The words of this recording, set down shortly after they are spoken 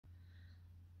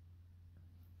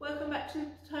Welcome back to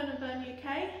Turn and Burn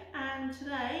UK, and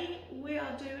today we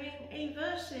are doing a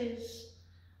versus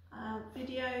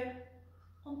video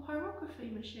on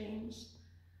pyrography machines.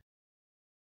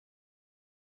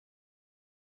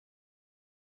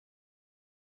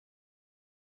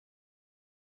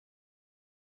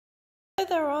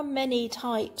 There are many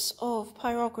types of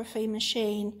pyrography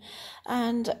machine,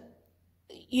 and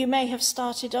you may have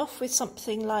started off with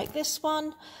something like this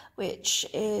one, which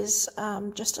is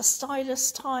just a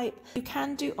stylus type. You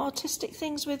can do artistic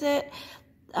things with it.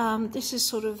 This is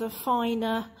sort of the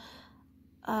finer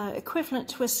equivalent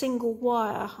to a single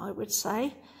wire, I would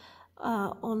say,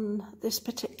 on this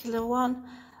particular one.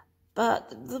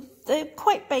 But they're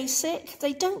quite basic.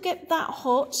 They don't get that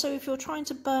hot, so if you're trying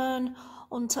to burn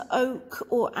onto oak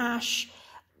or ash,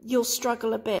 you'll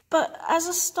struggle a bit. But as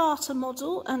a starter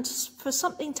model and for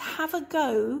something to have a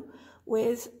go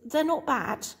with, they're not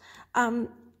bad.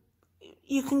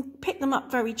 You can pick them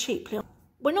up very cheaply.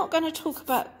 We're not going to talk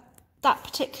about that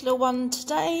particular one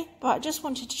today, but I just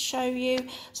wanted to show you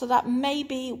so that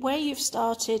maybe where you've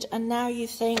started and now you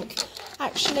think,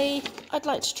 actually, I'd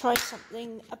like to try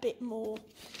something a bit more.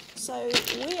 So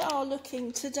we are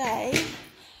looking today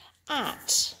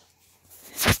at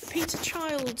the Peter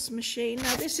Child's machine.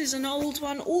 Now this is an old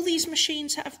one. All these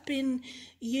machines have been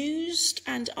used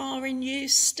and are in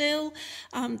use still.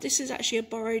 This is actually a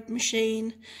borrowed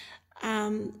machine.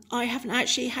 I haven't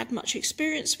actually had much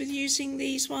experience with using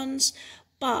these ones,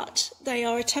 but they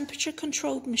are a temperature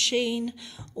controlled machine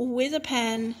with a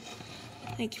pen.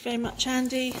 Thank you very much,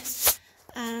 Andy.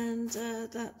 And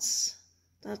that's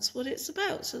what it's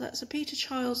about. So that's a Peter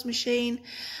Child's machine.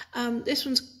 This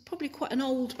one's probably quite an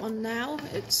old one now.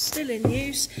 It's still in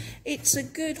use. It's a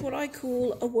good, what I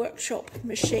call a workshop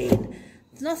machine.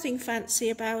 There's nothing fancy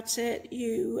about it.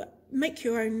 You make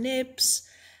your own nibs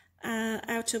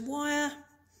out of wire,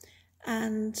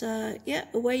 and yeah,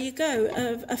 away you go.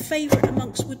 A favourite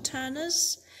amongst wood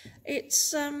turners.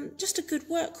 It's just a good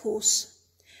workhorse.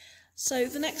 So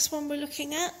the next one we're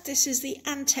looking at, this is the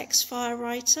Antex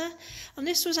Firewriter, and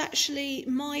this was actually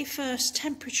my first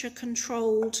temperature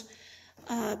controlled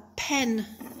pen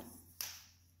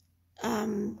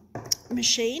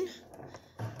machine,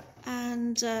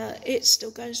 and it's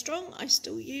still going strong. I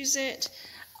still use it.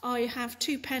 I have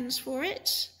 2 pens for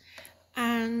it,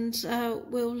 and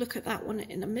we'll look at that one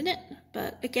in a minute.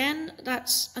 But again,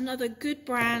 that's another good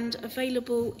brand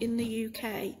available in the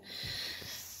UK.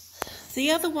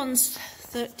 The other ones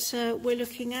that we're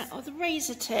looking at are the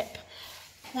Razertip.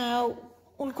 Now,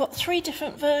 we've got 3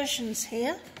 different versions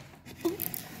here.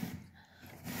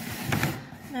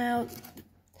 Now,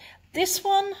 this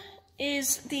one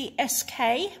is the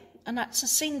SK, and that's a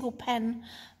single pen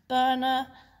burner.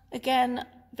 Again,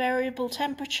 variable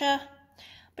temperature,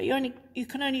 but you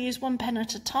can only use 1 pen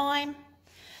at a time.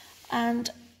 And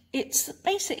it's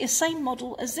basically the same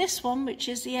model as this one, which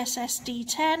is the SS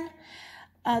D10.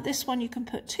 This one you can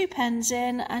put 2 pens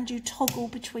in and you toggle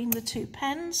between the 2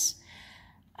 pens.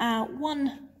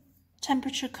 1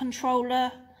 temperature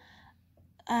controller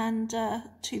and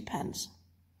 2 pens.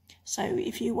 So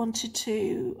if you wanted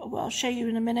to, well, I'll show you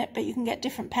in a minute, but you can get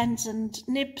different pens and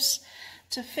nibs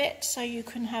to fit, so you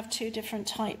can have 2 different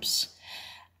types.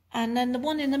 And then the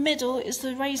one in the middle is the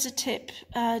Razertip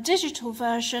digital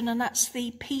version, and that's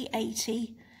the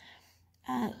P80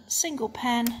 single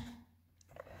pen.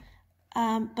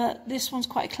 But this one's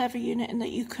quite a clever unit in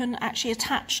that you can actually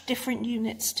attach different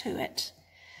units to it.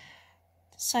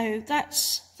 So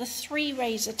that's the 3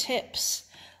 Razertips.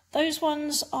 Those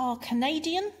ones are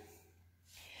Canadian.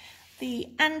 The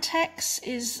Antex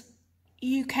is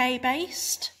UK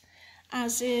based,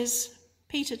 as is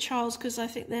Peter Child's, because I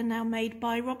think they're now made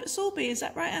by Sorby. Is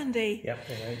that right, Andy? Yep,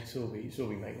 they're made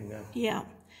Sorby making them. Yeah.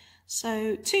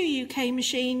 So 2 UK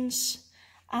machines,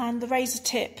 and the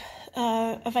Razertip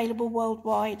available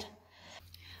worldwide.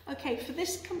 Okay, for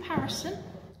this comparison,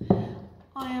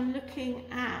 I am looking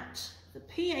at the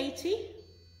P80,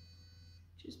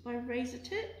 which is by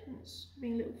Razertip. It's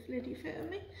being a little fliddy fit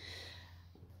of me.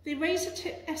 The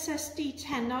Razertip SS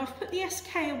D10. Now I've put the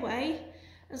SK away.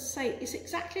 As I say, it's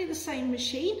exactly the same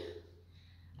machine,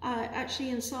 actually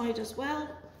inside as well.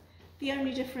 The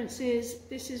only difference is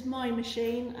this is my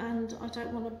machine and I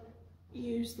don't want to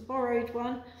use the borrowed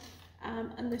one,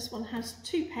 and this one has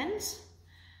 2 pens.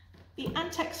 The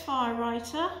Antex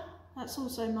Firewriter, that's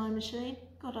also my machine.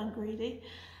 God, I'm greedy.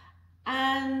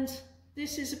 And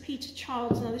this is a Peter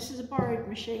Child's. Now this is a borrowed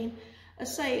machine. I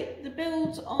say the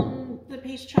build on the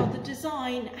Peter Child, the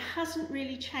design hasn't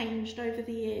really changed over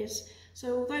the years.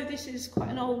 So although this is quite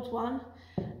an old one,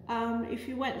 if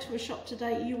you went to a shop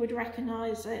today, you would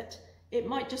recognise it. It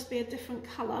might just be a different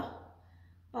colour,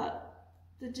 but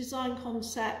the design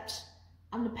concept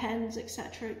and the pens,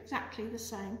 etc., are exactly the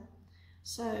same.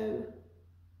 So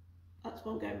that's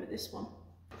why I'm going with this one.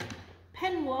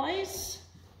 Pen wise,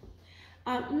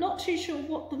 I'm not too sure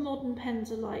what the modern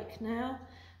pens are like now,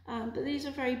 but these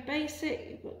are very basic.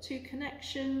 You've got two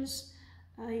connections.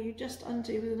 You just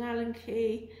undo with an Allen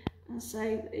key and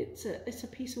say it's a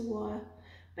piece of wire.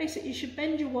 Basically, you should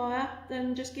bend your wire,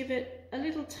 then just give it a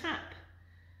little tap,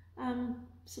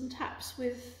 some taps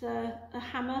with a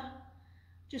hammer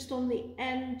just on the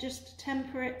end, just to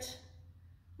temper it,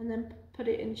 and then put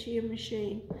it into your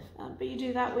machine. But you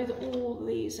do that with all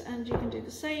these, and you can do the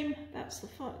same. That's the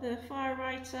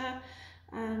Firewriter,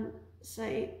 and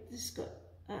say this has got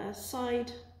a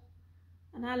side,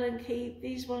 an Allen key.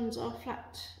 These ones are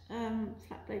flat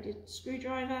bladed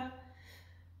screwdriver,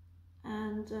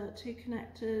 and two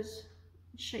connectors.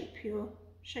 Shape your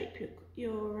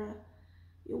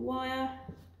wire,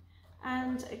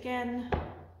 and again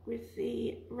with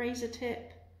the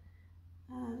Razertip.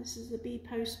 This is the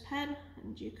B-post pen,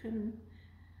 and you can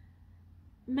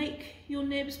make your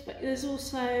nibs, but there's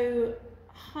also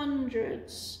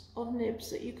hundreds of nibs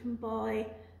that you can buy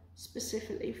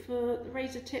specifically for the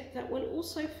Razertip that will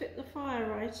also fit the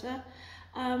Firewriter.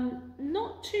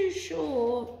 Not too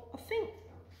sure. I think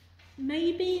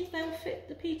maybe they'll fit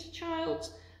the Peter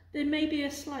Child's. There may be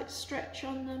a slight stretch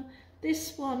on them.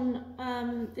 This one,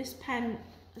 this pen,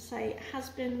 I say, has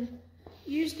been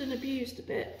used and abused a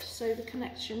bit, so the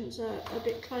connections are a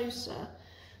bit closer,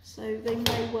 so they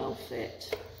may well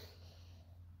fit.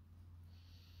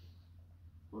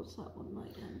 What's that one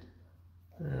like then?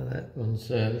 That one's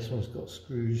this one's got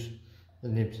screws. The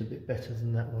nib's a bit better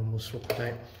than that one. We'll swap it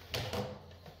out.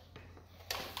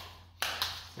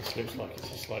 This looks like it's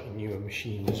a slightly newer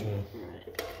machine as well.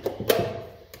 Right. Okay.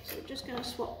 So we're just going to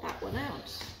swap that one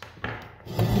out.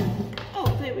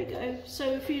 Oh, there we go.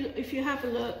 So if you have a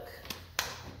look,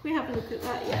 if we have a look at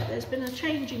that, yeah, there's been a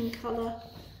change in colour.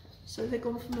 So they've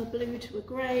gone from a blue to a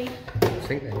grey. I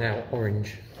think they're now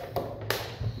orange. Well,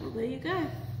 there you go.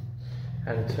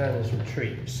 And Turner's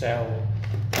Retreat sell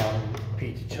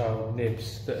Peter Child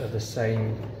nibs that are the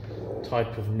same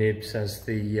type of nibs as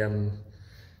the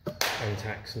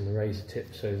Antex and the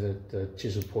Razertip, so the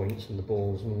chisel points and the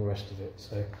balls and all the rest of it.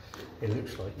 So it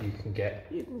looks like you can get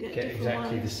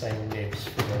exactly the same nibs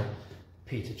for the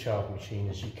Peter Child machine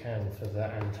as you can for the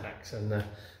Antex and the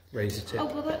Razertip. Oh,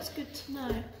 well, that's good to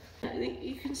know.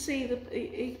 You can see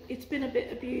it's been a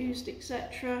bit abused,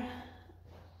 etc.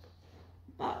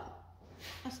 But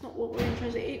that's not what we're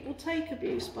interested in. It will take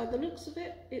abuse by the looks of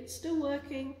it. It's still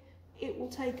working. It will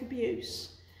take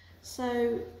abuse.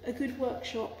 So a good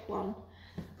workshop one.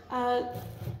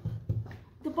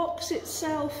 The box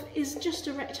itself is just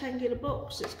a rectangular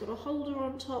box. It's got a holder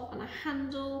on top and a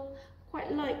handle.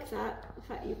 Quite like that, the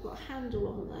fact you've got a handle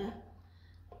on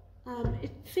there.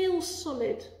 It feels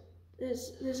solid.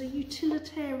 There's a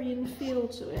utilitarian feel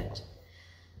to it.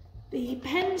 The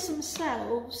pens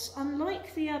themselves,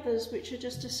 unlike the others which are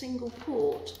just a single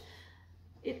port,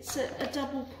 it's a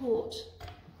double port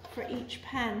for each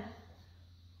pen.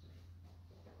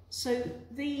 So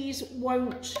these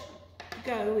won't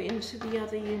go into the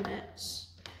other units.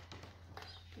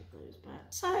 Put those back.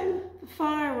 So the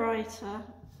Firewriter,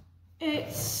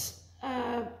 it's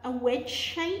a wedge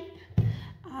shape.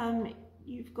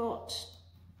 You've got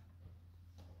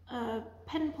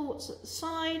pen ports at the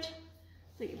side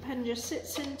that your pen just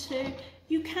sits into.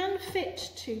 You can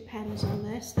fit two pens on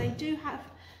this. They do have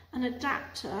an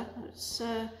adapter. It's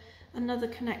another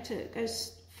connector that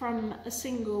goes from a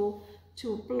single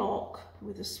to a block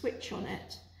with a switch on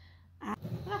it.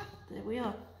 There we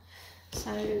are.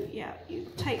 So yeah, you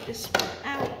take this one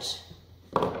out,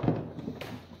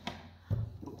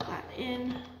 put that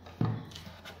in,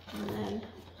 and then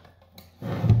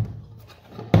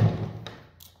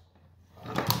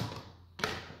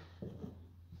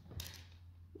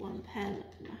one pen,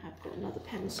 and I have got another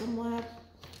pen somewhere.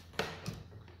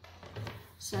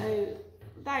 So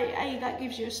that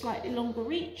gives you a slightly longer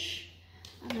reach,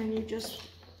 and then you just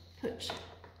put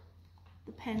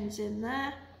the pens in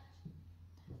there,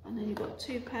 and then you've got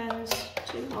two pens,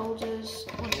 two holders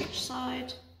on each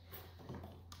side.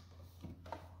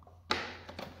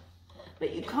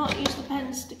 But you can't use the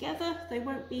pens together, they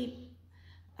won't be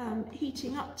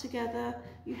heating up together.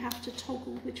 You have to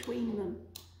toggle between them.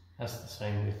 That's the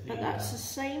same with the... But that's the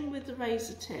same with the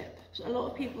Razertip. So a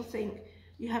lot of people think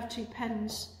you have two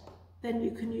pens, then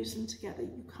you can use them together.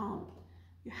 You can't.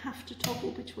 You have to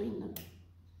toggle between them.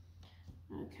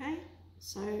 Okay,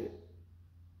 so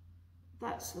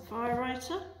that's the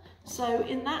Firewriter. So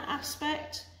in that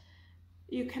aspect,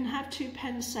 You can have 2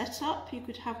 pens set up. You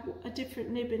could have a different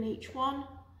nib in each one.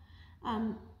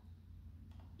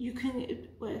 You can,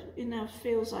 well, it now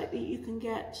feels like that you can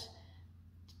get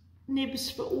nibs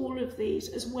for all of these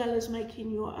as well as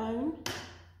making your own.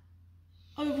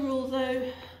 Overall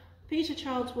though, Peter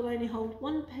Childs will only hold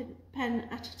 1 pen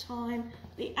at a time.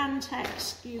 The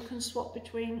Antex you can swap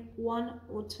between 1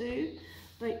 or 2,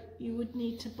 but you would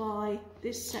need to buy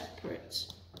this separate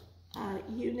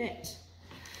unit.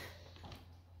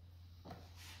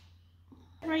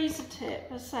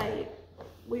 Razertip, as I say,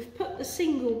 we've put the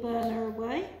single burner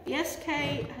away. The SK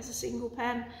has a single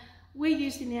pen. We're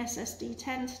using the SS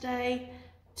D10 today.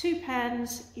 2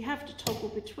 pens, you have to toggle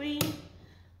between.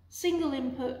 Single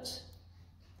input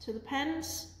to the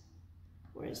pens,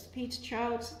 whereas the Peter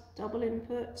Childs double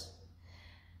input.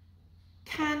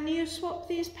 Can you swap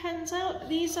these pens out?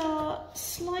 These are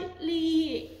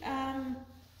slightly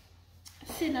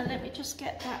thinner. Let me just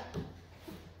get that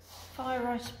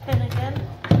Firewriter pen again.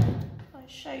 I'll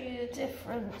show you the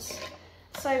difference.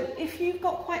 So if you've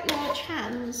got quite large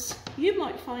hands, you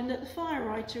might find that the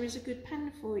Firewriter is a good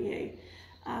pen for you.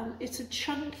 It's a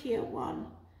chunkier one.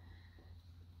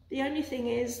 The only thing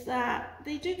is that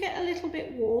they do get a little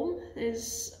bit warm.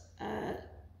 There's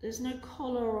no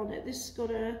collar on it. This has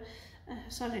got a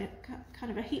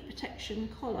kind of a heat protection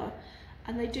collar,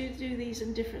 and they do these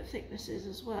in different thicknesses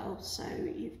as well. So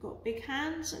you've got big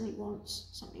hands and you want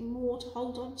something more to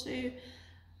hold on to.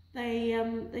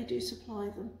 They do supply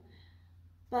them.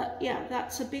 But yeah,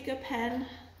 that's a bigger pen.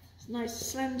 It's a nice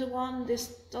slender one. This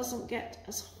doesn't get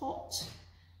as hot.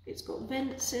 It's got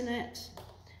vents in it.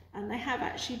 And they have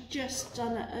actually just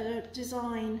done a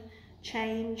design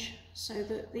change so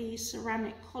that the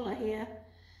ceramic collar here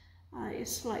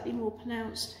is slightly more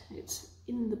pronounced. It's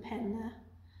in the pen there,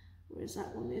 whereas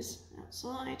that one is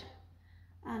outside.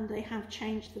 And they have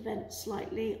changed the vents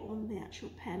slightly on the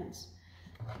actual pens.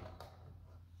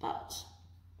 But,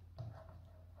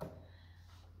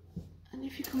 and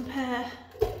if you compare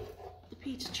the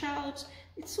Peter Childs,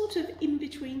 it's sort of in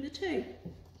between the two.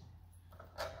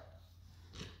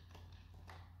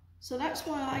 So that's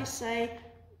why I say,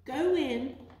 go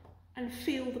in and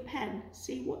feel the pen,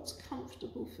 see what's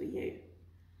comfortable for you.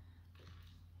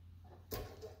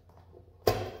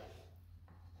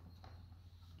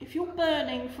 If you're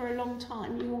burning for a long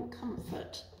time, you want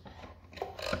comfort.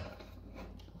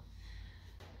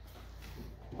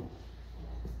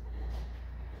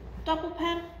 Double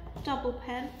pen, double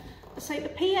pen. I say the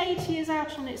P80 is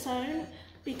out on its own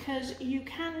because you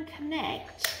can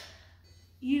connect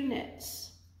units.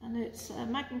 And it's a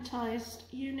magnetized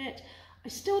unit. I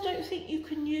still don't think you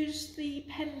can use the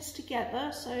pens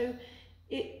together, so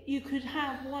you could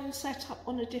have one set up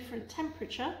on a different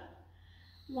temperature,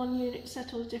 one unit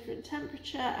set on a different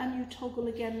temperature, and you toggle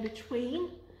again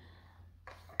between.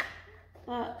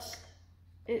 But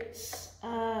it's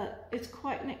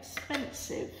quite an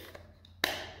expensive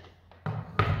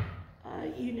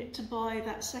unit to buy,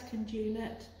 that second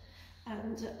unit,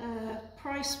 and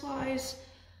price-wise,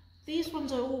 these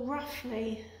ones are all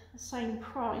roughly the same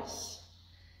price.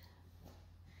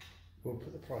 We'll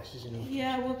put the prices in afterwards.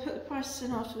 Yeah, we'll put the prices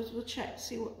in afterwards. We'll check,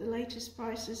 see what the latest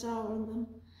prices are on them,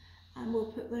 and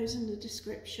we'll put those in the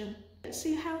description. Let's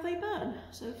see how they burn.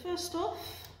 So first off,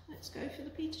 let's go for the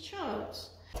Peter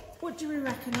Childs. What do we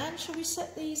reckon, Anne? Shall we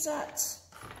set these at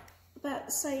about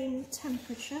the same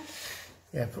temperature?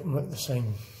 Yeah, put them at the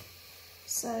same.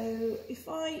 So if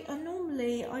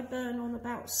normally I burn on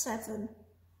about 7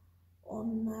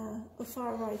 on the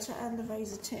Firewriter and the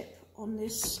Razertip on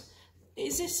this.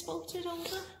 Is this spalted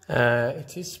older?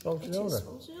 It is spalted older. It is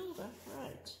spalted older,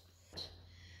 right.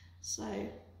 So,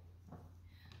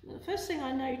 the first thing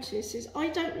I notice is I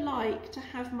don't like to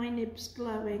have my nibs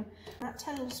glowing. That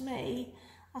tells me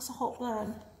that's a hot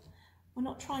burn. We're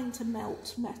not trying to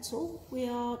melt metal, we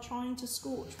are trying to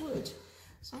scorch wood.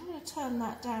 So I'm going to turn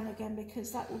that down again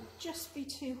because that will just be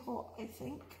too hot, I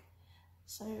think.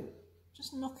 So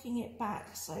just knocking it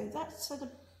back. So that's at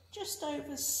just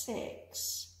over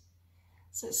 6.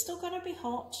 So it's still going to be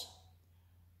hot.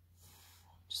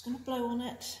 Just going to blow on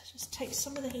it, just take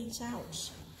some of the heat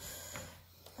out.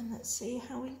 And let's see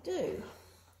how we do.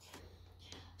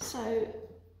 So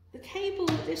the cable,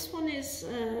 this one is,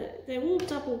 they're all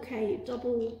double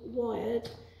wired.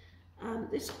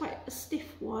 This is quite a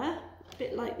stiff wire, a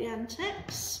bit like the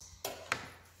Antex.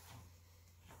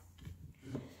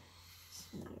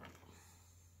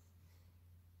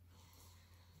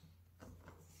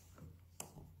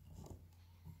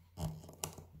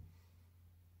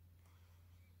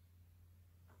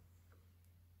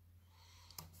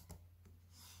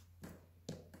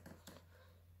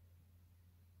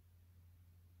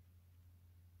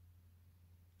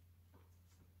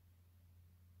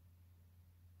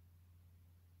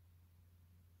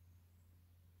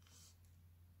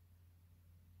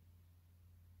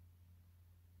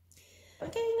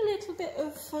 little bit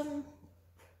of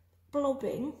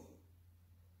blobbing.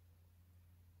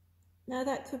 Now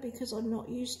that could be because I'm not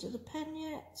used to the pen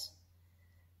yet.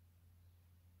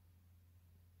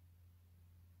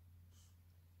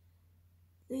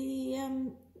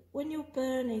 When you're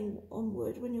burning on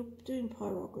wood, when you're doing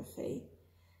pyrography,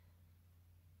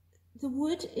 the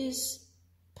wood is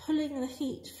pulling the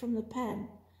heat from the pen,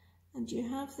 and you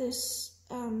have this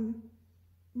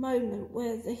moment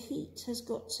where the heat has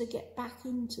got to get back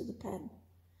into the pen.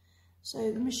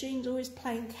 So the machine's always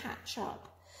playing catch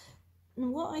up.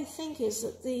 And what I think is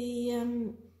that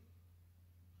the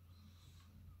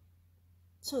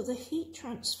sort of the heat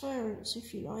transference,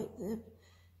 if you like,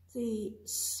 the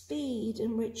speed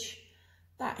in which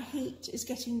that heat is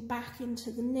getting back into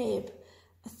the nib,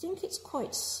 I think it's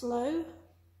quite slow.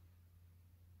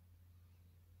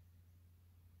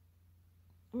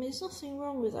 I mean, there's nothing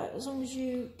wrong with that. As long as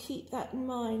you keep that in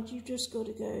mind, you've just got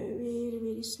to go really,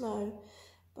 really slow.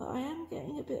 But I am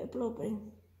getting a bit of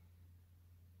blobbing.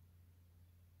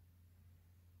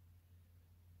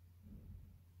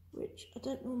 Which I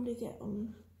don't normally get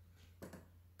on.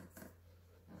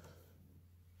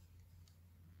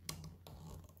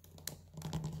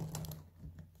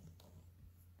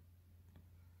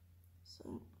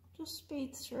 So just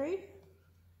speed through.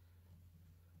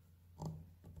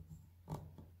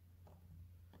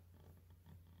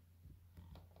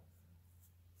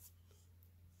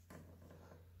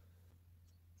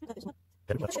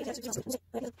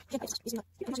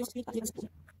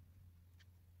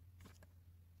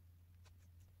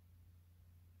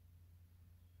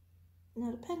 Now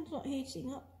the pen's not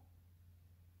heating up.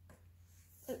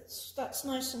 That's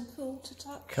nice and cool to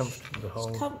touch. Comfortable to hold.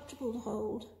 It's comfortable to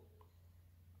hold.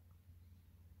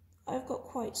 I've got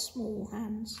quite small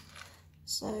hands,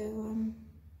 so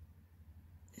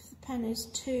if the pen is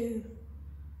too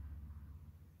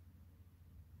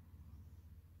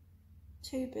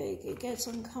big, it gets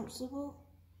uncomfortable.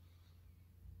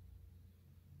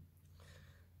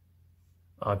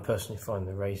 I personally find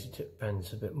the Razertip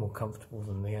pens a bit more comfortable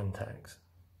than the Antex.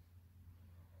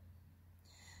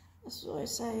 That's what I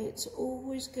say, it's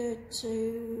always good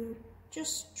to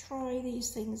just try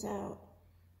these things out.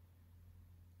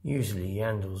 Usually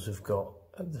Yandles have got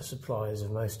the suppliers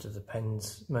of most of the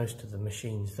pens, most of the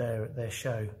machines there at their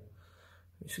show.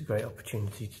 It's a great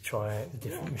opportunity to try out the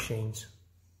different machines.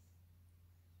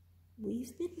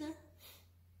 We've been there.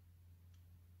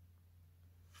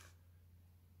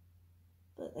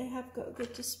 But they have got a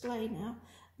good display now.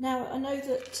 Now I know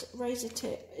that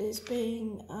Razertip is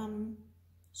being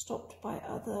stopped by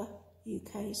other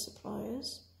UK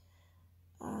suppliers.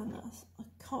 I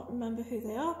can't remember who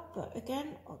they are, but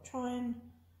again, I'll try and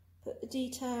put the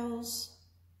details.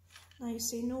 Now you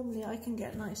see, normally I can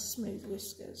get nice smooth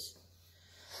whiskers.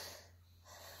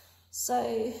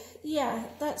 So yeah,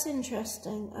 that's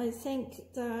interesting. I think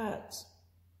that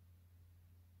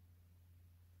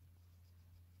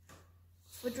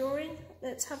for drawing,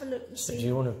 let's have a look and see. So do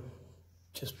you want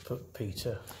to just put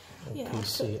Peter or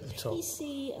PC at the top?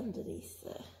 PC underneath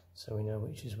there. So we know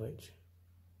which is which.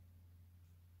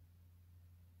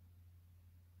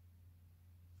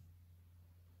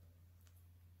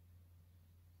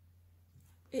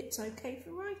 It's okay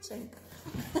for writing.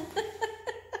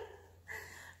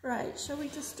 Right, shall we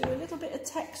just do a little bit of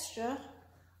texture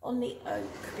on the oak,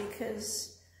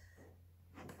 because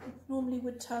normally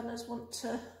woodturners want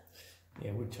to...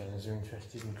 Yeah, woodturners are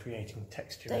interested in creating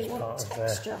texture they as want part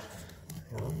texture.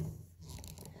 of their...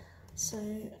 So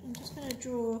I'm just going to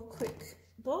draw a quick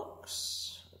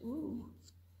box. Ooh.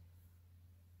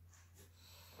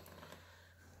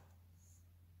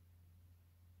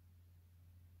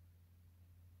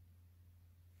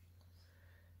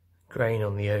 Grain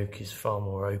on the oak is far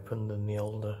more open than the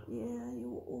older. Yeah,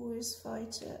 you'll always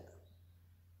fight it.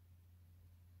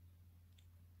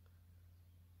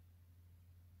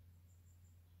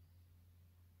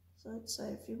 So I'd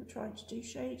say if you were trying to do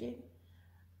shading,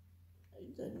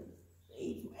 then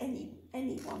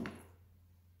anyone,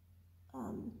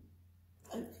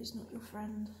 oak is not your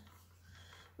friend.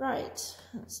 Right,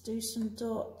 let's do some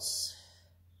dots.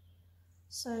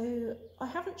 So I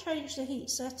haven't changed the heat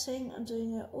setting, I'm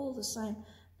doing it all the same.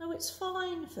 No, it's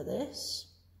fine for this.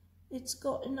 It's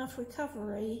got enough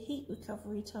heat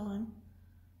recovery time.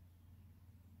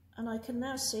 And I can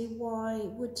now see why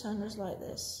woodturners like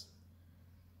this.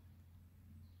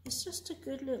 It's just a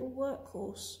good little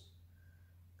workhorse,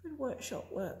 good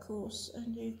workshop workhorse,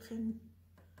 and you can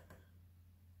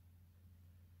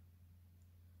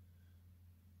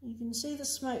see the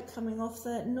smoke coming off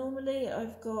there. Normally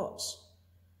I've got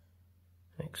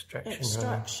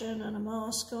extraction and a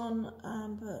mask on,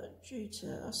 but due to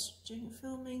us doing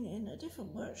filming in a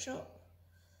different workshop,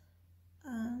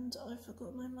 and I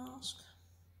forgot my mask.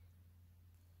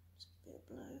 It's a bit of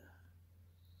blow.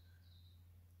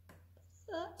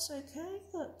 That's okay.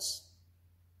 Let's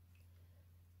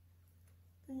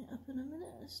bring it up in a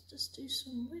minute. Let's just do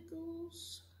some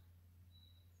wiggles.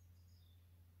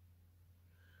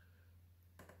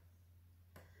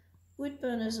 Wood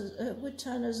turners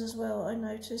as well, I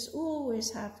notice, always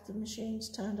have the machines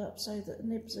turned up so that the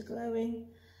nibs are glowing,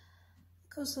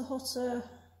 because the hotter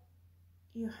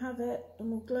you have it, the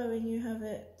more glowing you have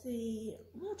it, the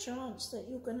more chance that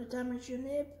you're going to damage your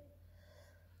nib.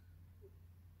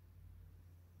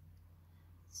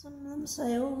 Some of them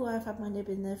say, oh, I've had my nib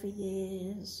in there for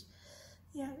years.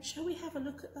 Yeah, shall we have a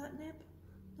look at that nib?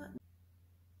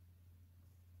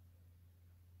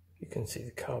 You can see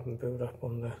the carbon build up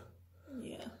on the...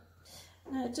 Yeah.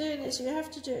 Now doing this, you have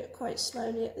to do it quite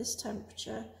slowly at this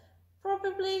temperature.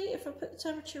 Probably, if I put the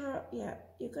temperature up, yeah,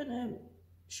 you're going to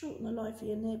shorten the life of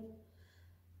your nib.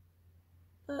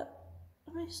 But,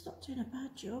 I mean, it's not doing a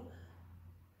bad job.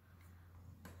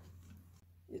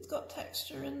 It's got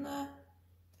texture in there.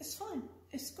 It's fine.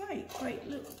 It's great.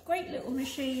 Great little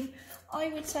machine. I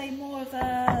would say more of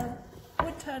a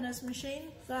wood turner's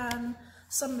machine than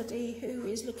somebody who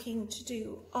is looking to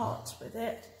do art with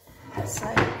it.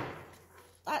 So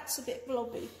that's a bit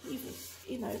blobby,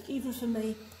 even for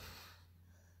me.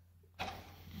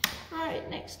 Right,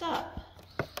 next up.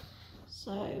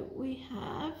 So we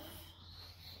have,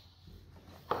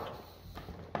 that's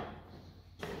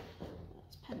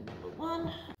pen number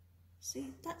 1.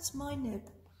 See, that's my nib,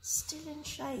 still in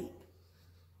shape.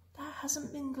 That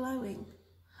hasn't been glowing.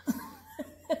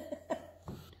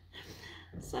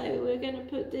 So we're going to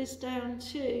put this down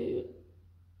to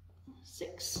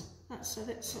 6. That's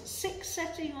a 6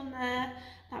 setting on there.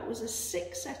 That was a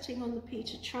 6 setting on the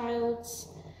Peter Childs.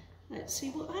 Let's see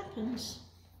what happens.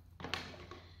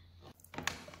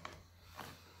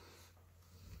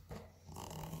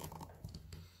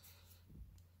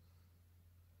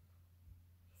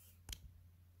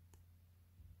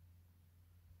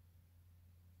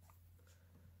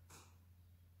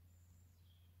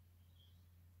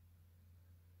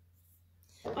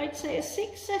 I'd say a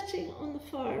 6 setting on the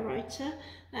Firewriter.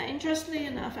 Now, interestingly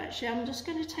enough, actually, I'm just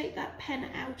going to take that pen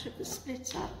out of the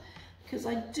splitter, because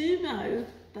I do know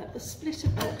that the splitter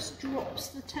box drops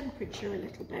the temperature a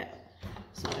little bit.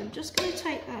 So I'm just going to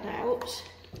take that out.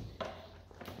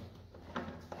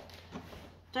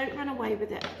 Don't run away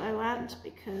with it though, Ant,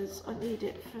 because I need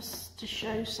it for us to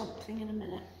show something in a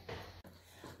minute.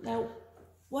 Now,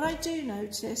 what I do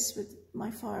notice with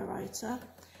my Firewriter,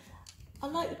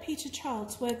 unlike the Peter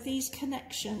Childs, where these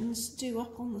connections do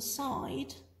up on the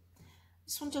side,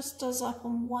 this one just does up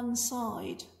on one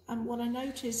side. And what I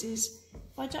notice is,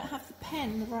 if I don't have the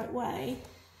pen the right way,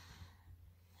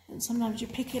 and sometimes you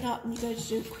pick it up and you go to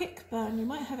do a quick burn, you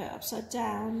might have it upside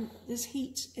down, there's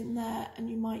heat in there, and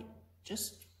you might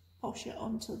just posh it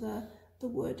onto the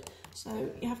wood. So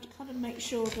you have to kind of make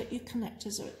sure that your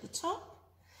connectors are at the top.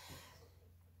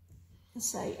 And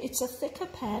say, it's a thicker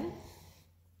pen.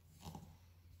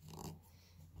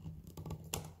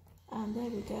 And there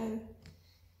we go,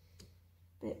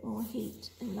 bit more heat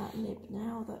in that nib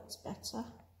now, that's better.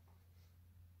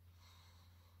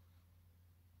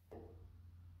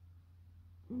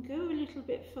 And go a little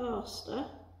bit faster.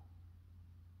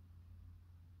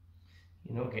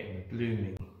 You're not getting the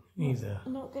blooming either.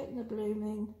 Not getting the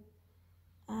blooming,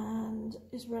 and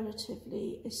is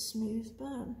relatively a smooth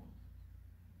burn.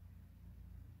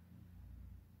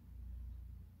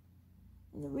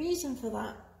 And the reason for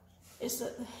that is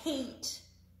that the heat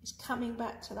is coming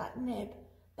back to that nib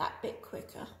that bit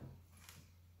quicker.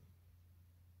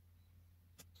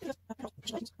 That's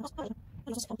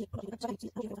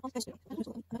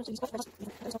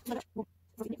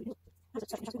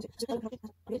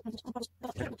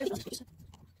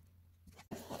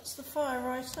the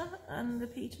Firewriter and the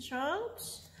Peter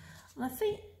Childs. And I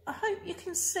hope you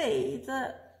can see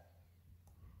that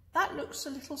that looks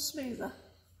a little smoother.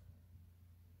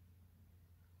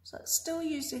 So it's still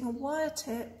using a wire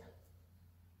tip,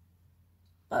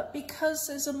 but because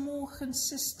there's a more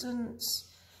consistent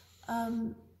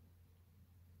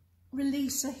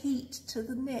release of heat to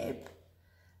the nib,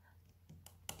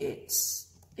 it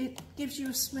gives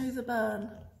you a smoother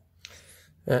burn.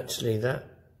 Actually, that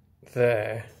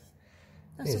there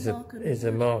is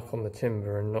a mark on the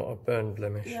timber and not a burn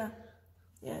blemish. Yeah,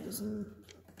 there's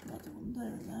another one there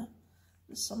and there.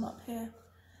 There's some up here.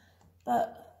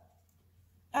 But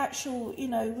actual,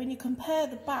 when you compare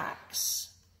the backs,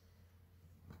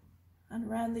 and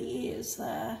around the ears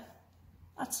there,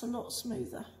 that's a lot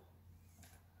smoother.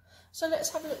 So let's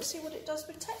have a look and see what it does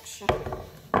with texture.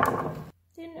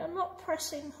 Then I'm not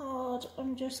pressing hard,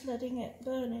 I'm just letting it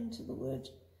burn into the wood.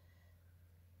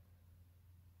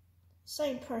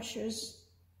 Same pressure as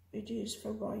we'd use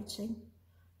for writing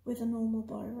with a normal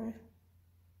biro.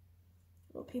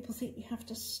 A lot of people think you have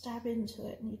to stab into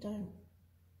it and you don't.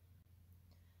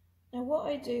 Now what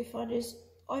I do find is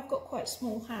I've got quite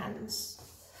small hands,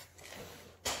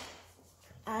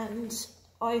 and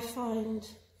I find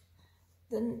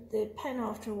the pen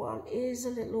after a while is a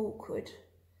little awkward.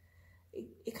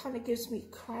 It kind of gives me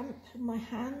cramp in my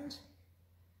hand.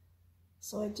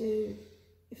 So I do,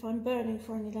 if I'm burning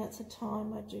for any length of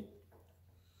time, I do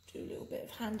a little bit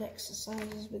of hand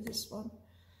exercises with this one.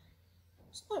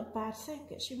 It's not a bad thing,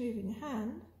 gets you moving your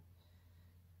hand.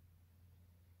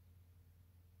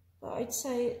 But I'd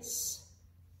say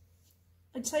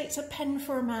it's a pen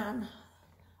for a man,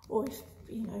 or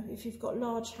if you've got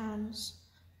large hands.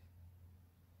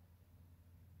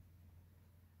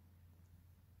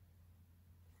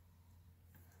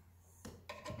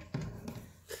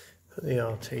 Put the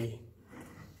RT.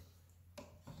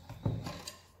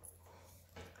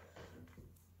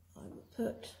 I will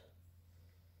put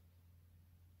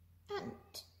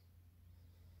Ant,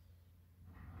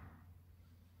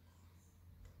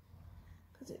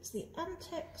 because it's the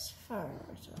Antex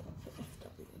Firewriter. I'll put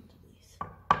FW underneath.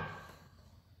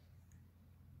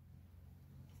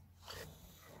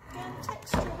 Again,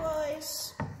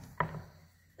 texture-wise,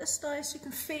 it's nice. You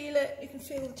can feel it. You can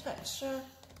feel the texture.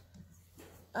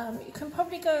 You can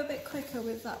probably go a bit quicker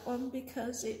with that one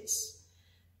because it's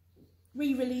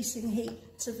re-releasing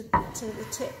heat to the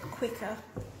tip quicker.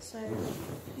 So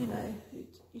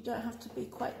you don't have to be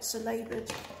quite so laboured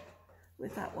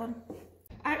with that one.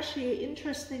 Actually,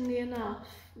 interestingly enough,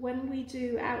 when we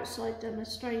do outside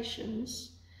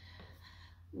demonstrations,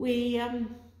 we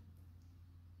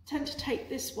tend to take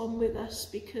this one with us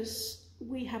because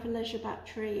we have a leisure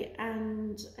battery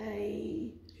and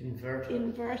a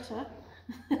inverter.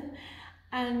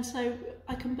 And so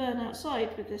I can burn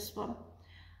outside with this one.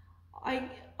 Our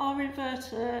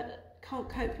inverter can't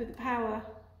cope with the power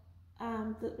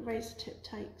that the Razertip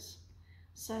takes.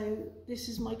 So this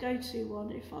is my go-to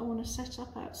one. If I want to set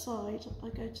up outside, I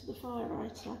go to the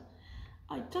Firewriter.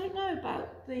 I don't know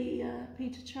about the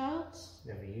Peter Childs.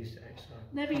 Never used it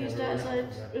outside. Never used it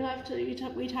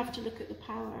outside. We'd have to look at the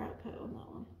power output on that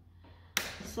one.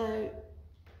 So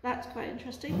that's quite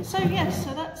interesting. So yes,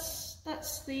 so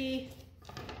that's the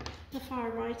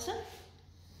Firewriter.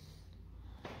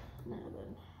 Now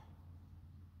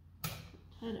then,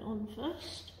 turn it on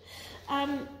first.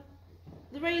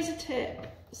 The Razertip,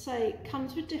 say,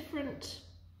 comes with different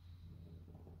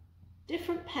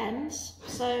pens.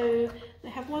 So they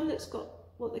have one that's got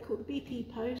what they call the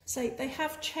BP post. So they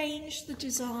have changed the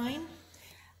design.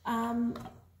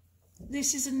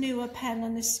 This is a newer pen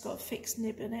and this has got a fixed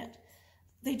nib in it.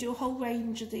 They do a whole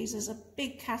range of these. There's a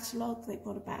big catalogue. They've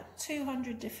got about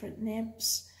 200 different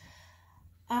nibs.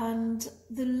 And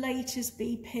the latest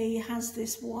BP has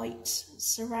this white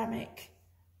ceramic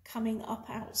coming up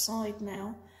outside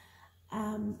now,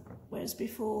 whereas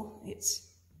before it's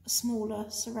a smaller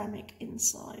ceramic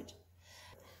inside.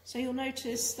 So you'll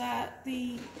notice that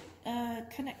the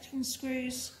connecting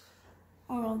screws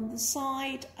are on the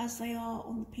side as they are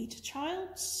on the Peter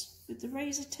Childs with the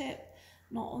Razertip,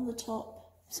 not on the top.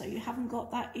 So you haven't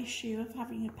got that issue of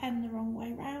having your pen the wrong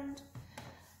way round.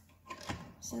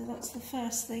 So that's the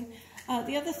first thing.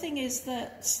 The other thing is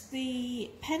that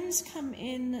the pens come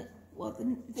in, well,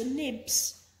 the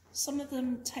nibs, some of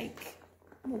them take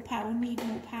more power, need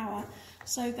more power.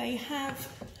 So they have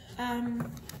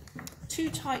two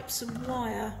types of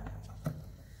wire.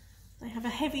 They have a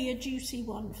heavier duty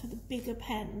one for the bigger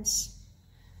pens,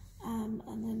 and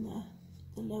then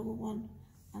the lower one,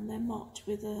 and they're marked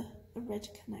with a red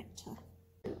connector.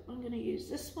 I'm going to use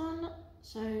this one.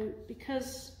 So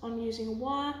because I'm using a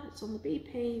wire, it's on the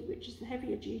BP, which is the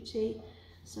heavier duty.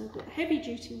 So I've got a heavy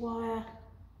duty wire.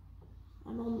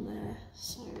 I'm on there.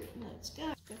 So let's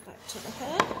go. Go back to the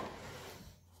head.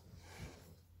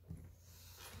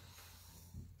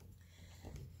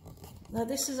 Now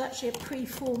this is actually a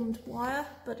pre-formed wire,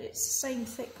 but it's the same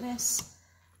thickness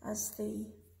as the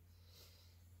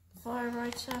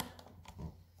Firewriter.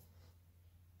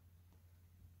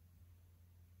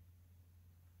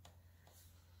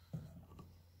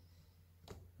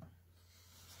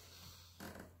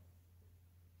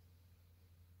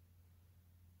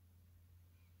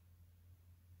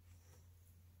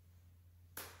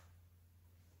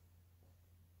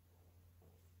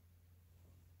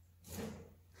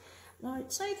 Now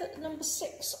I'd say that the number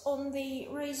 6 on the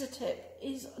Razertip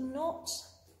is not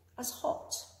as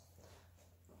hot.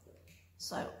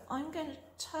 So I'm going to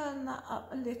turn that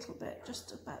up a little bit,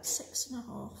 just about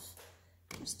 6.5,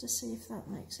 just to see if that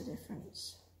makes a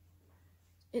difference.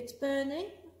 It's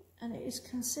burning and it is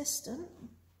consistent.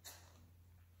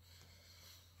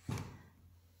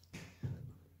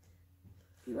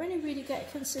 You only really get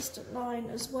a consistent line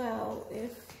as well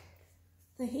if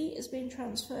the heat has been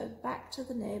transferred back to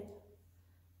the nib.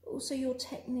 Also your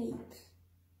technique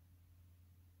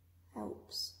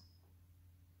helps.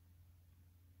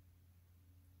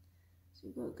 So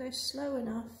you've got to go slow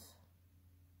enough,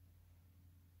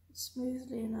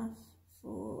 smoothly enough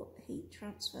for heat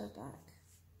transfer back.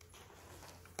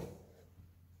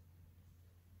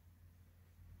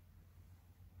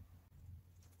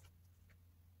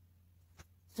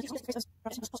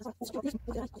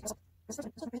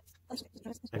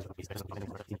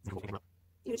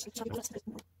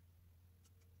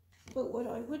 But what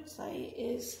I would say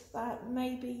is that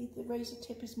maybe the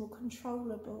Razertip is more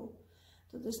controllable,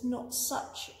 that there's not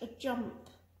such a jump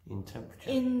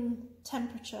in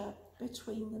temperature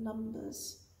between the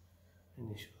numbers.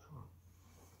 Initial.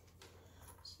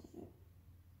 So,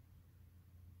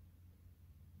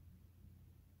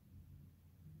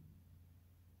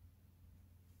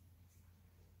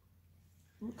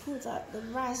 we call that the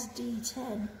Raz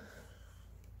D10.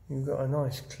 You've got a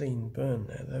nice clean burn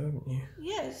there though, haven't you?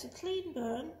 Yeah, it's a clean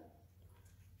burn.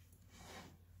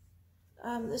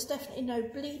 There's definitely no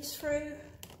bleed through.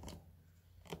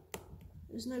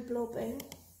 There's no blobbing.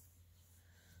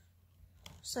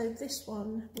 So this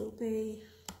one will be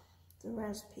the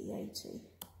Raz P80.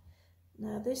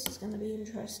 Now this is going to be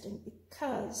interesting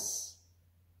because,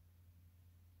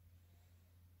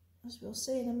 as we'll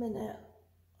see in a minute,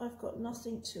 I've got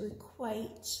nothing to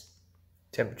equate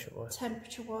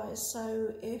temperature-wise.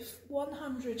 So if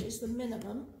 100 is the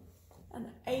minimum and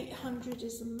 800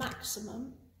 is the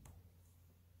maximum,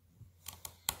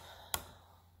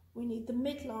 we need the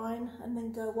midline and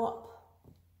then go up.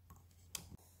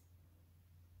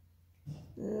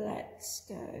 Let's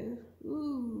go.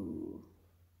 Ooh.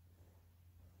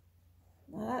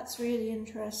 Now that's really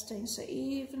interesting. So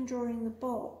even drawing the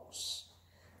box,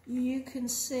 you can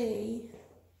see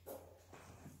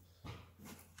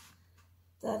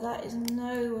that is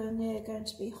nowhere near going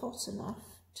to be hot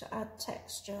enough to add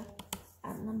texture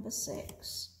at number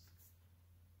 6.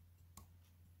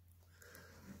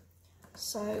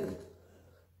 So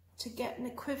to get an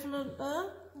equivalent burn,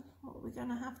 what are we going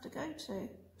to have to go to?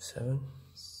 7.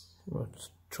 Let's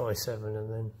try 7 and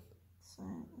then. So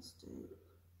let's do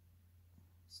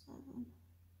 7.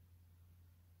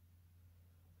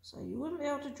 So you wouldn't be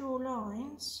able to draw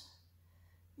lines.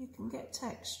 You can get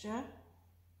texture.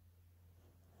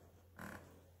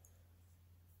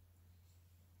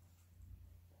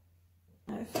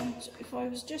 Now if I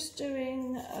was just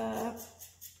doing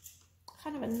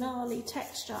kind of a gnarly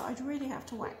texture, I'd really have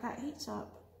to whack that heat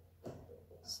up.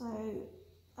 So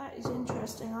that is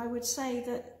interesting. I would say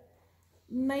that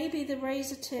maybe the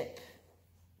Razertip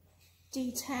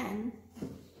D10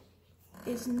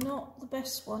 is not the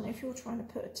best one if you're trying to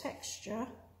put a texture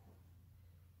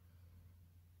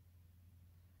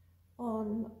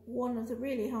on one of the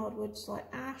really hard woods like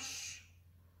ash,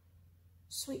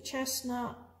 sweet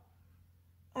chestnut,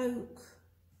 oak.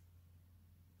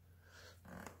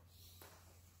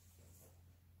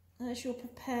 Unless you're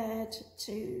prepared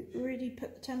to really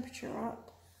put the temperature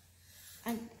up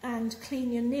and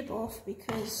clean your nib off,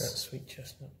 because that's sweet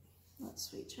chestnut. That's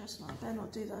sweet chestnut. I better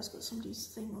not do that. It's got somebody's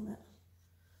thing on it.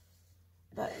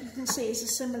 But you can see it's a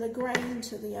similar grain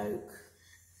to the oak.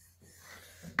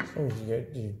 As long as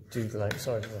you do the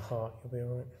outside of the heart, you'll be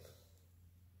alright.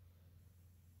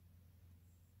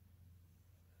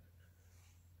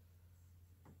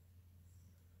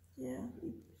 Yeah,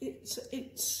 it's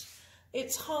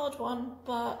a hard one,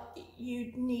 but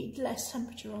you need less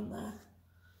temperature on there.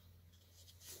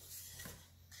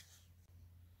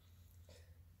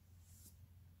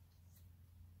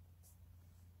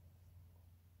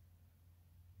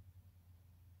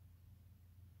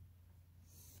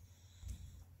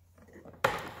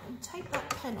 And take that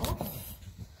pen off,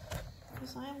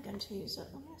 because I am going to use it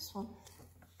on this one.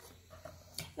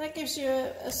 That gives you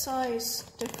a size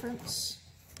difference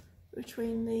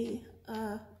between the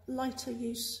lighter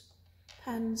use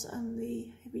pens and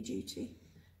the heavy duty.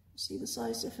 You see the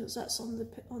size difference, that's on the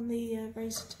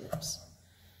Razertips.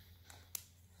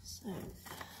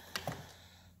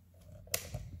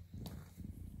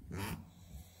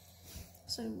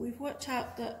 So we've worked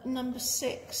out that number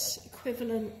 6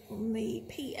 equivalent on the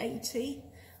P80,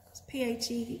 because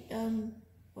P80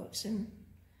 works in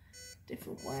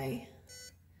different way.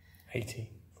 480.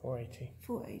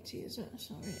 480 is it?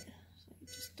 Sorry. So you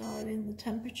just dial in the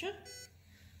temperature.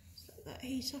 So let that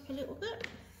heat up a little bit.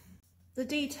 The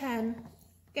D10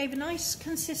 gave a nice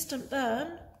consistent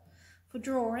burn for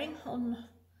drawing on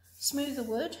smoother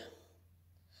wood.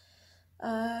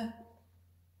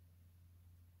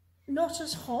 Not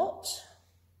as hot,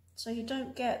 so you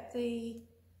don't get the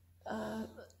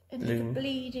any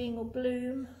bleeding or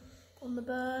bloom on the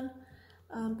burn,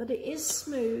 but it is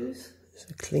smooth. It's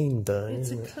a clean burn,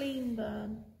 It's isn't a clean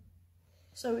burn.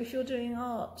 So if you're doing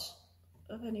art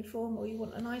of any form or you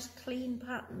want a nice clean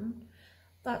pattern,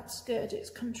 that's good, it's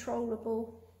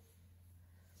controllable.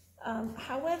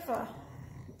 However,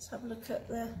 let's have a look at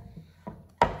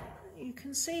you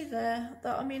can see there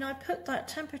that, I mean, I put that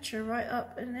temperature right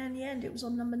up, and in the end it was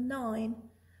on number 9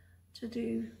 to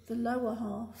do the lower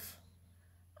half.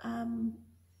 And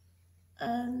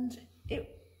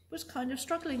it was kind of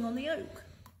struggling on the oak,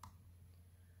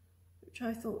 which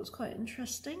I thought was quite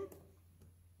interesting.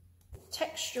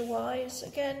 Texture wise,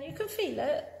 again, you can feel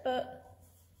it, but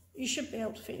you should be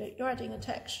able to feel it. You're adding a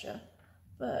texture,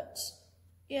 but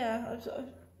yeah, I was a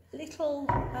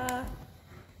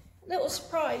little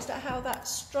surprised at how that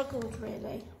struggled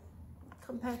really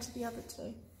compared to the other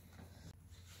two.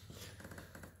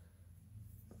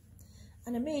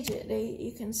 And immediately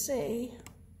you can see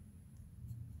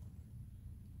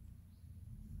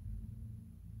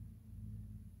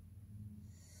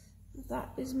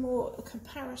that is more a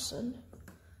comparison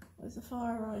with the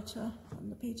Firewriter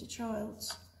and the Peter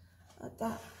Childs at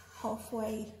that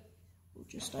halfway, or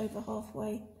just over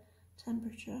halfway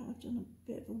temperature. I've done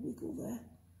a bit of a wiggle there.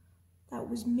 That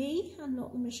was me and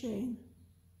not the machine.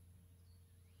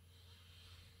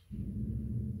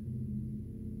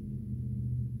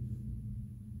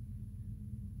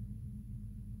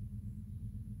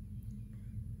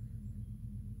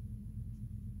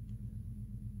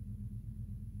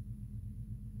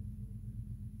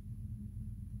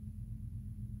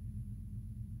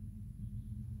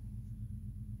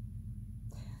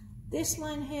 This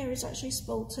line here is actually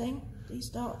spalting, these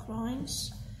dark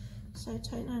lines, so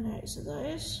take no notice of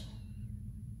those.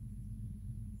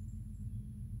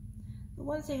 The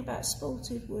one thing about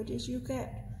spalted wood is you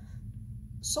get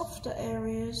softer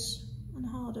areas and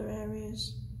harder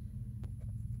areas.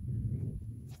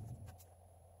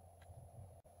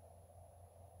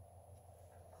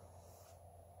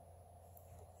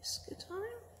 Whisker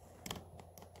time.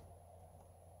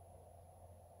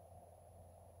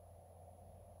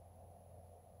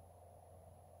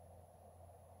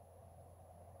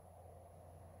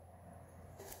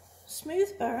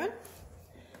 Smooth burn,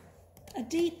 a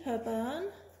deeper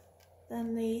burn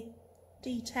than the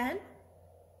D10,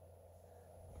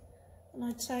 and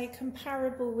I'd say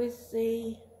comparable with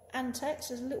the Antex.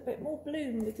 There's a little bit more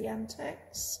bloom with the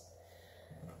Antex,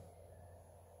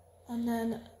 and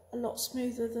then a lot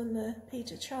smoother than the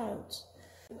Peter Childs.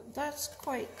 That's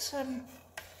quite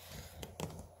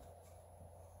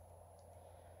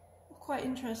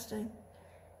interesting.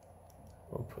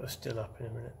 We'll put a still up in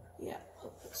a minute. Yeah, I'll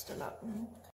put still up.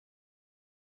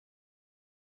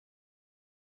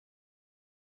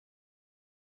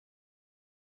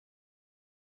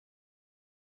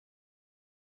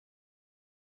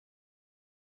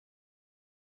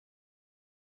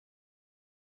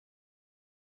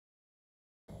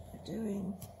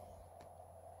 Doing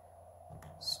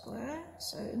square,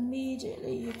 so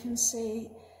immediately you can see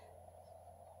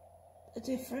a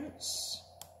difference.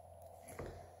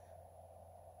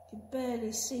 You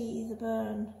barely see the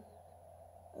burn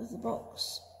of the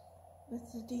box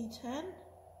with the D10.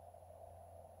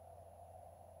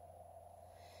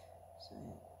 So,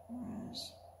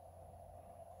 whereas,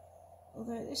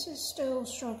 although this is still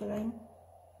struggling,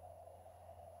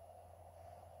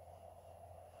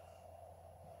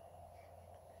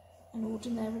 and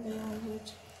ordinarily I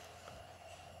would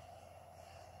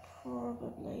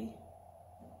probably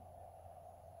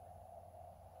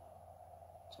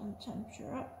turn the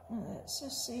temperature up. Now let's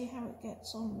just see how it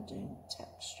gets on with doing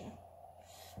texture.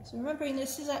 So remembering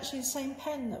this is actually the same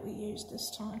pen that we used this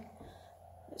time,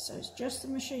 so it's just the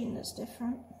machine that's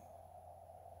different.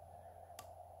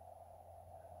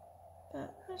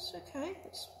 But that's okay,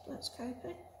 that's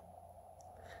coping.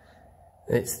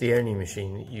 It's the only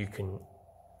machine that you can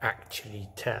actually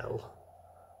tell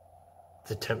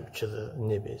the temperature the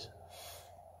nib is.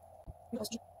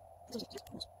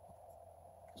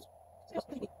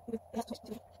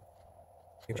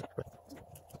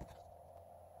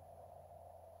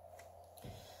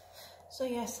 So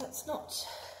yes, that's not,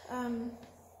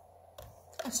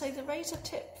 I'd say the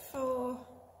Razertip for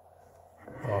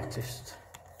Artist.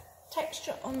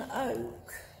 texture on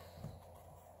oak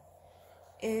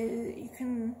you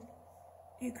can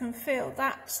feel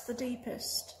that's the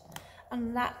deepest,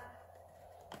 and that,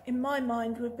 in my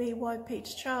mind, would be why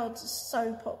Peter Childs is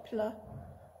so popular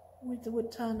with the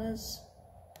wood turners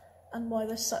and why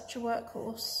they're such a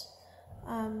workhorse.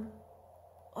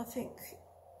 I think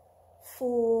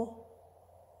for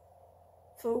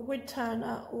a wood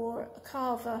turner or a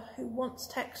carver who wants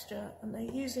texture and they're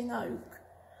using oak,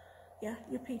 yeah,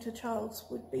 your Peter Childs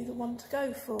would be the one to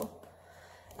go for.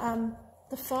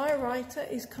 The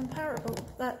Firewriter is comparable.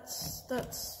 That's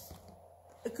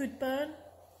a good burn.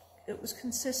 It was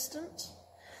consistent.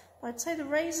 I'd say the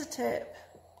Razertip,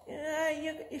 yeah,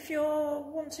 if you're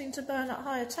wanting to burn at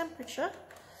higher temperature,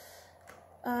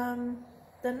 then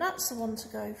that's the one to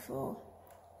go for.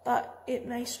 But it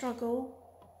may struggle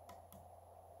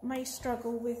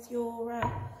with your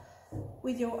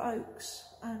oaks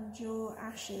and your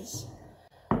ashes.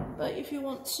 But if you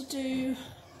want to do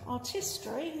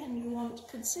artistry and you want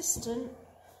consistent,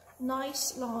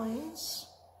 nice lines,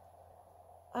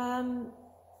 I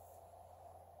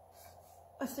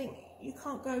think you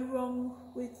can't go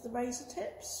wrong with the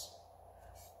Razertips.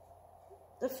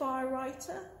 The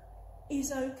Firewriter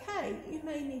is okay. You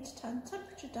may need to turn the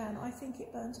temperature down. I think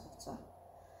it burns hotter.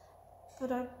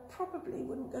 But I probably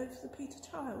wouldn't go for the Peter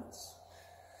Childs.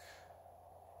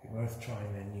 It'd be worth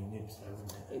trying their new nibs though,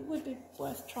 wouldn't it? It would be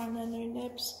worth trying their new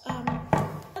nibs.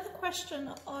 Another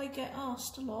question I get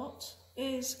asked a lot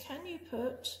is, can you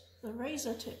put the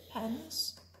Razertip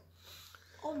pens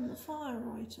on the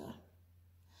Firewriter?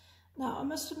 Now, I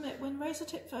must admit, when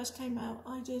Razertip first came out,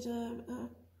 I did a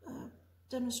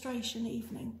demonstration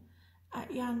evening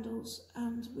at Yandles,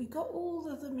 and we got all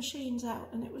of the machines out,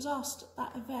 and it was asked at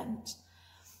that event,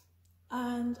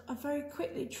 and I very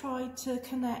quickly tried to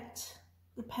connect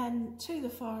the pen to the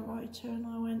Firewriter, and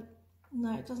I went,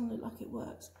 no, it doesn't look like it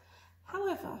works.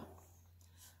 However,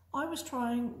 I was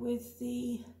trying with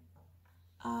the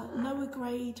lower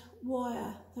grade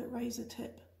wire that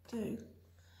Razertip do.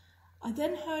 I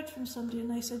then heard from somebody and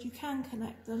they said you can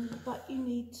connect them, but you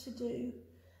need to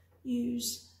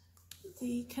use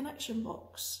the connection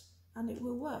box and it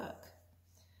will work.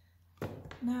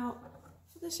 Now,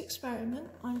 for this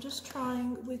experiment, I'm just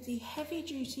trying with the heavy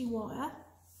duty wire,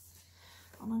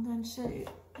 and I'm going to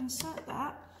insert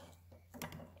that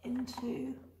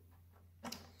into,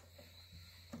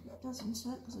 it does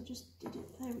insert because I just did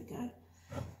it, there we go.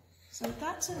 So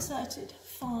that's inserted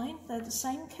fine, they're the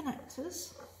same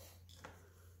connectors.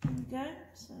 There we go,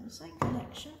 so same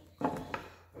connection.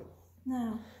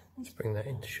 Now, let's bring that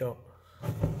into shot.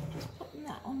 Just putting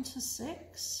that onto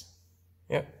 6.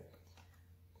 Yep.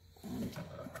 And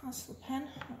that's the pen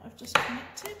that I've just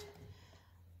connected.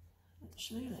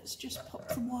 Actually, let's just pop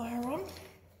the wire on.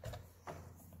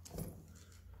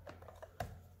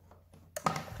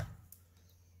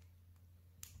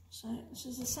 So this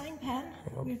is the same pen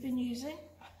we've been using.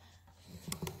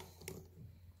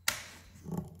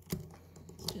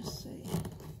 Let's just see.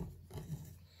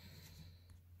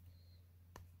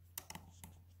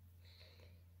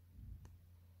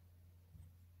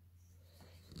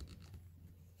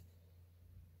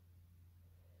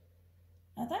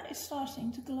 Now that is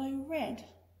starting to glow red.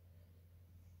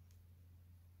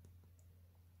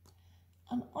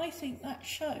 And I think that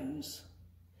shows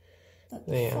that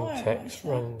the Antex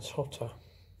runs hotter.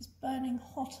 Is burning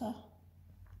hotter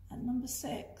at number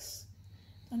 6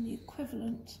 than the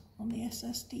equivalent on the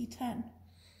SS D10.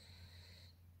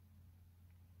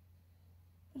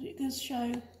 But it does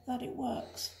show that it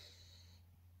works.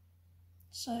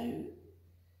 So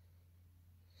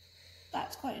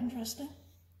that's quite interesting.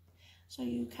 So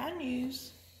you can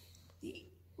use the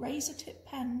Razertip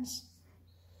pens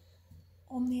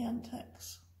on the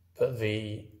Antex. But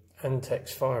the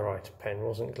Antex Firewriter pen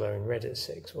wasn't glowing red at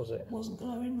 6, was it? Wasn't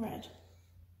glowing red.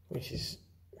 Which is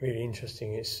really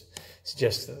interesting. It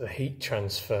suggests that the heat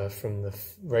transfer from the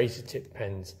Razertip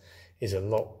pens is a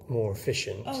lot more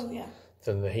efficient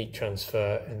than the heat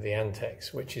transfer in the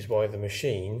Antex, which is why the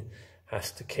machine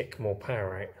has to kick more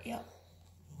power out. Yeah.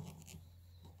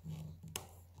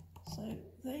 So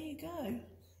there you go.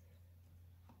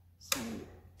 So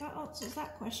that answers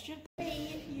that question.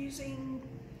 Me using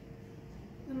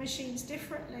the machines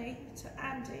differently to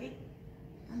Andy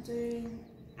and doing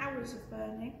hours of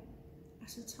burning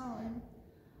at a time,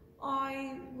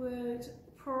 I would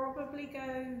probably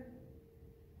go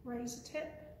Razertip.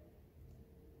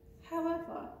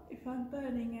 However, if I'm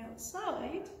burning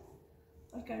outside,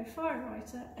 I'd go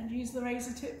Firewriter and use the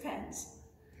Razertip pens.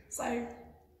 So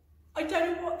I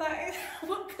don't know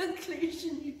what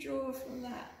conclusion you draw from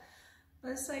that.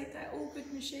 Let's say they're all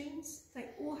good machines, they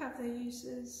all have their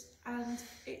uses, and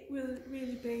it will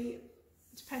really be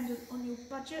dependent on your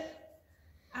budget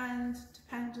and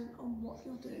dependent on what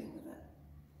you're doing with it.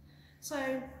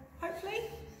 So hopefully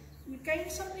you've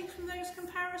gained something from those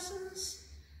comparisons,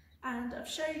 and I've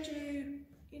showed you,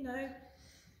 you know,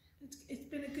 it's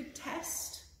been a good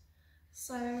test.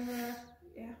 So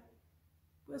yeah,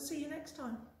 we'll see you next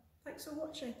time. Thanks for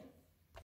watching.